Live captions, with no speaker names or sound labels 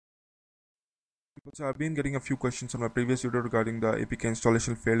So I've been getting a few questions on my previous video regarding the APK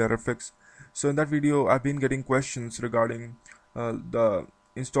installation failed error fix. So in that video, I've been getting questions regarding the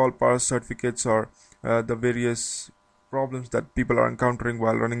install PARSE certificates or the various problems that people are encountering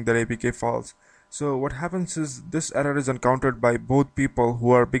while running their APK files. So what happens is this error is encountered by both people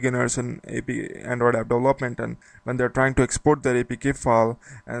who are beginners in Android app development, and when they're trying to export their APK file,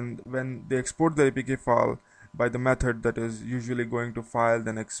 and when they export the APK file by the method that is usually going to file,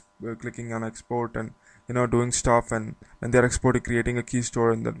 then clicking on export and doing stuff, and when they're exporting, creating a key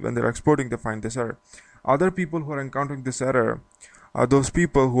store, and then when they're exporting, they find this error. Other people who are encountering this error are those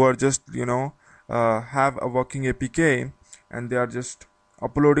people who are just have a working APK, and they are just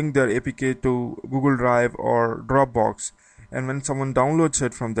uploading their APK to Google Drive or Dropbox, and when someone downloads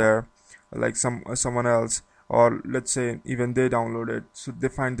it from there, like someone else, or let's say even they download it, so they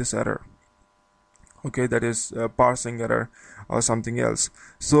find this error. Okay, that is parsing error or something else.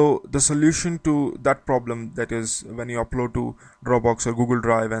 So the solution to that problem, that is when you upload to Dropbox or Google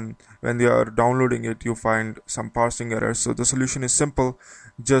Drive and when you are downloading it you find some parsing errors, so the solution is simple.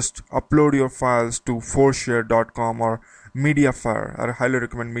 Just upload your files to forshare.com or Mediafire. I highly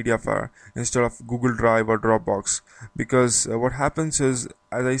recommend Mediafire instead of Google Drive or Dropbox, because what happens is,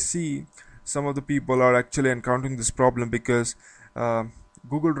 as I see, some of the people are actually encountering this problem because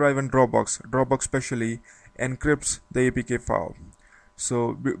Google Drive and Dropbox especially, encrypts the APK file.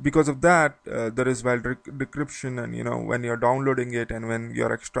 So because of that, there is decryption, and when you're downloading it and when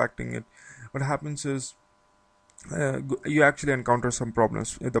you're extracting it, what happens is you actually encounter some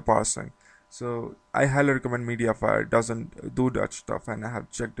problems with the parsing. So I highly recommend Mediafire. It doesn't do that stuff, and I have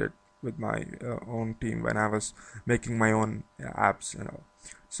checked it with my own team when I was making my own apps.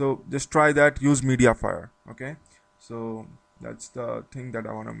 So just try that. Use Mediafire. Okay. So that's the thing that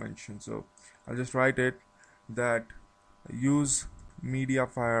I want to mention. So I'll just write it, that use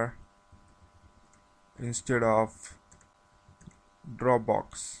Mediafire instead of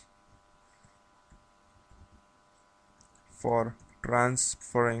Dropbox for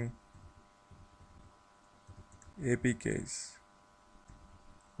transferring APKs.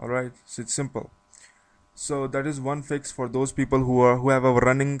 Alright, so it's simple. So that is one fix for those people who have a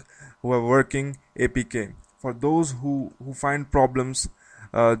working APK. For those who find problems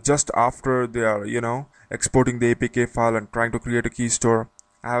just after they are exporting the APK file and trying to create a key store,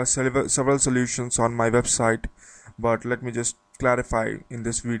 I have several solutions on my website, but let me just clarify in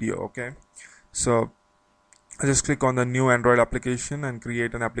this video. Okay, so I just click on the new Android application and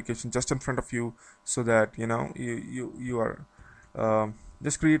create an application just in front of you, so that you are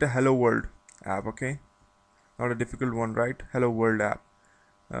just create a Hello World app. Okay, not a difficult one, right? Hello World app.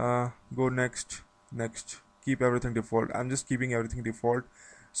 Go next. Keep everything default. I'm just keeping everything default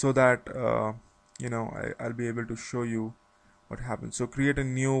so that I'll be able to show you what happens. So create a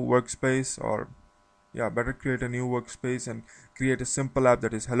new workspace, or better create a new workspace and create a simple app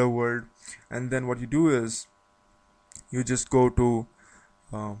that is Hello World. And then what you do is you just go to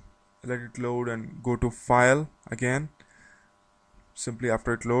let it load and go to file again, simply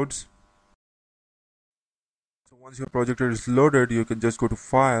after it loads. So once your project is loaded, you can just go to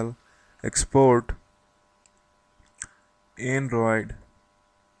file, export Android,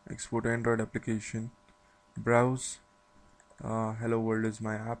 export Android application, browse. Hello World is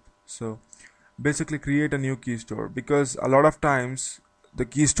my app. So basically create a new key store, because a lot of times the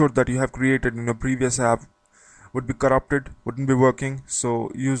key store that you have created in a previous app would be corrupted, wouldn't be working.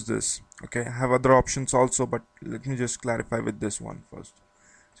 So use this. Okay, I have other options also, but let me just clarify with this one first.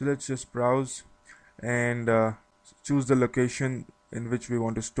 So let's just browse and choose the location in which we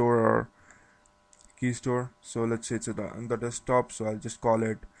want to store our key store. So let's say it's on the desktop, so I'll just call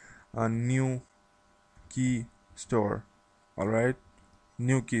it a new key store. Alright,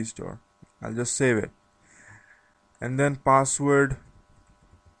 new key store. I'll just save it, and then password,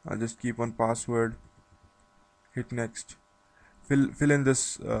 I'll just keep on password. Hit next. Fill in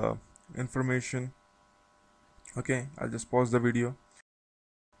this information. Okay, I'll just pause the video.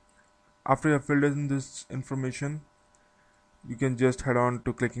 After you have filled in this information, you can just head on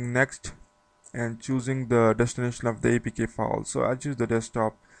to clicking next and choosing the destination of the APK file. So I'll choose the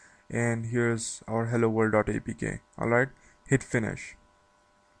desktop, and here's our hello world.apk. Alright, hit finish.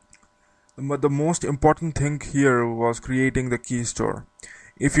 But the most important thing here was creating the key store.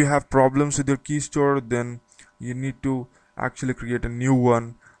 If you have problems with your key store, then you need to actually create a new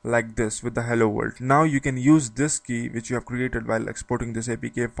one like this with the hello world. Now you can use this key which you have created while exporting this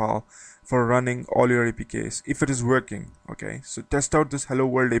APK file for running all your APKs if it is working. Okay, so test out this hello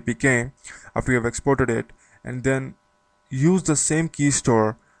world APK after you have exported it, and then use the same key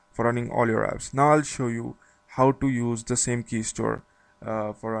store for running all your apps. Now I'll show you how to use the same key store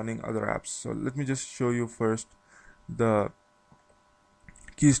for running other apps. So let me just show you first the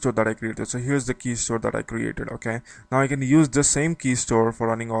key store that I created. So here's the key store that I created. Okay, now I can use the same key store for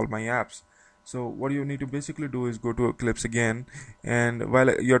running all my apps. So what you need to basically do is go to Eclipse again, and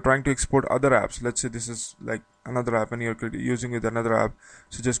while you're trying to export other apps, let's say this is like another app and you're using with another app,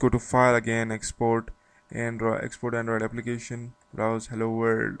 so just go to File again, Export Android application, browse Hello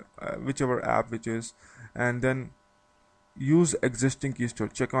World, whichever app which is, and then use existing key store.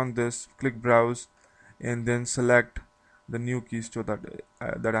 Check on this, click Browse, and then select the new key store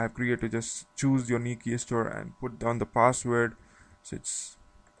that I have created. Just choose your new key store and put down the password. So it's,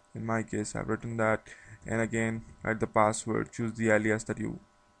 in my case, I've written that, and again write the password, choose the alias that you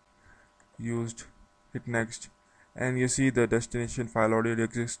used, hit next, and you see the destination file already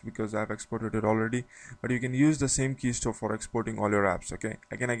exists because I've exported it already. But you can use the same key store for exporting all your apps. Okay,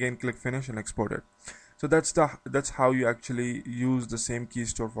 I can again click finish and export it. So that's how you actually use the same key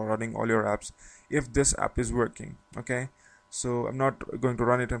store for running all your apps if this app is working. Okay, so I'm not going to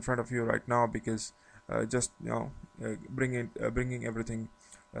run it in front of you right now because just bringing everything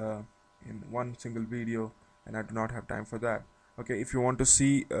in one single video, and I do not have time for that. Okay, if you want to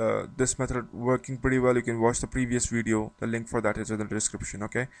see this method working pretty well, you can watch the previous video. The link for that is in the description.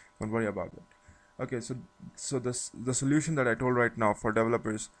 Okay, don't worry about it. Okay, so the solution that I told right now for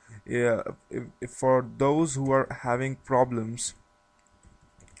developers, if for those who are having problems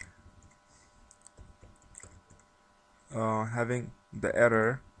having the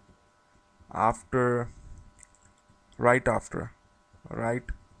error right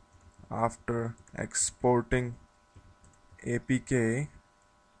after exporting APK,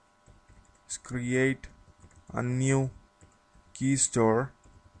 create a new key store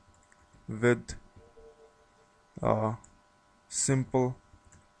with a simple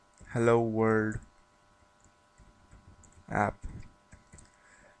Hello World app.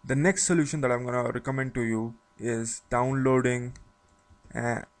 The next solution that I'm going to recommend to you is downloading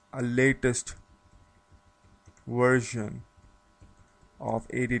a latest version of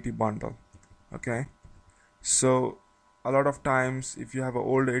ADT bundle. Okay, so a lot of times if you have an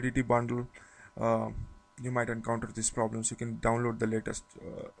old ADT bundle, you might encounter these problems. You can download the latest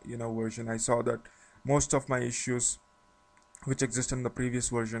version. I saw that most of my issues which exist in the previous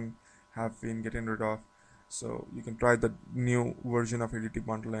version have been getting rid of, so you can try the new version of ADT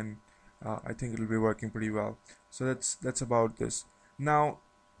bundle, and I think it'll be working pretty well. So that's about this. Now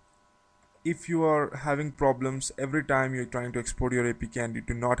if you are having problems every time you're trying to export your APK and you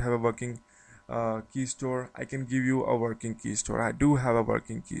do not have a working key store, I can give you a working key store. I do have a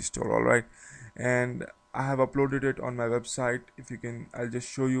working key store, alright, and I have uploaded it on my website. If you can, I'll just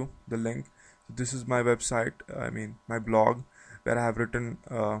show you the link. This is my website, my blog, where I have written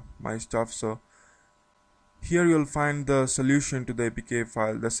my stuff. So here you'll find the solution to the APK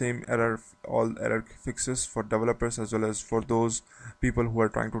file, the same all error fixes for developers as well as for those people who are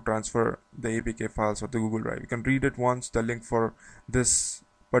trying to transfer the APK files of the Google Drive. You can read it once. The link for this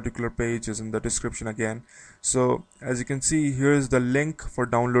particular page is in the description again. So as you can see, here is the link for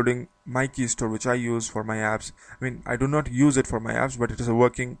downloading my key store, which I use for my apps. I do not use it for my apps, but it is a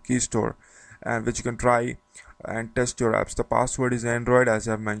working key store, and which you can try and test your apps. The password is Android, as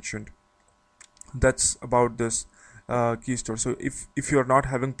I've mentioned. That's about this key store. So if you're not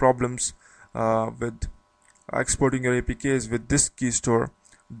having problems with exporting your APKs with this key store,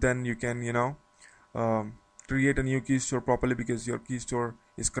 then you can create a new key store properly, because your key store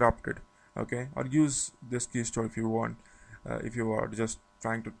is corrupted. Okay, or use this key store if you want, if you are just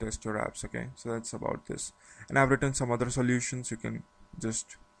trying to test your apps. Okay, so that's about this, and I've written some other solutions. You can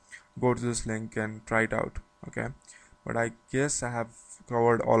just go to this link and try it out. Okay, but I guess I have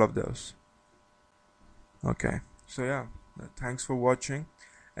covered all of those. Okay, so yeah, thanks for watching.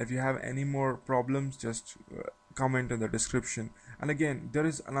 If you have any more problems, just comment in the description. And again, there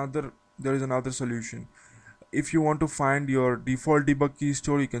is another solution. If you want to find your default debug key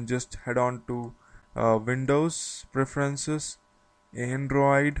store, you can just head on to Windows Preferences,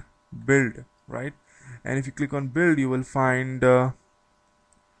 Android, Build, right? And if you click on Build, you will find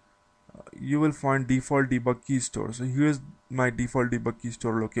default debug key store. So here's my default debug key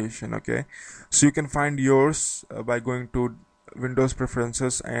store location. Okay, so you can find yours by going to Windows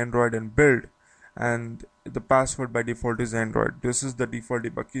Preferences, Android, and Build, and the password by default is Android. This is the default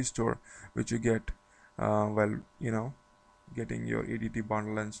debug key store which you get getting your ADT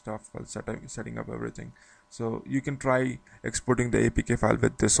bundle and stuff while setting up everything. So you can try exporting the APK file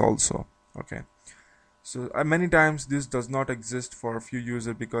with this also. Okay, so many times this does not exist for a few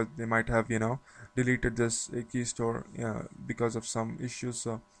users because they might have deleted this key store because of some issues.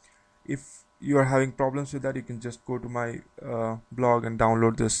 So if you are having problems with that, you can just go to my blog and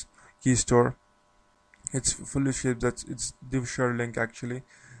download this key store. It's fully safe. It's the share link actually,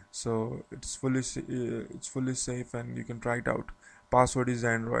 so it's fully safe and you can try it out. Password is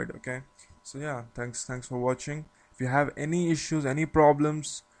Android. Okay, so yeah, thanks for watching. If you have any issues, any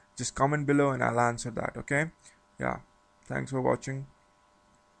problems, just comment below and I'll answer that. Okay, yeah, thanks for watching.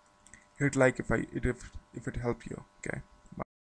 Hit like if it helped you. Okay.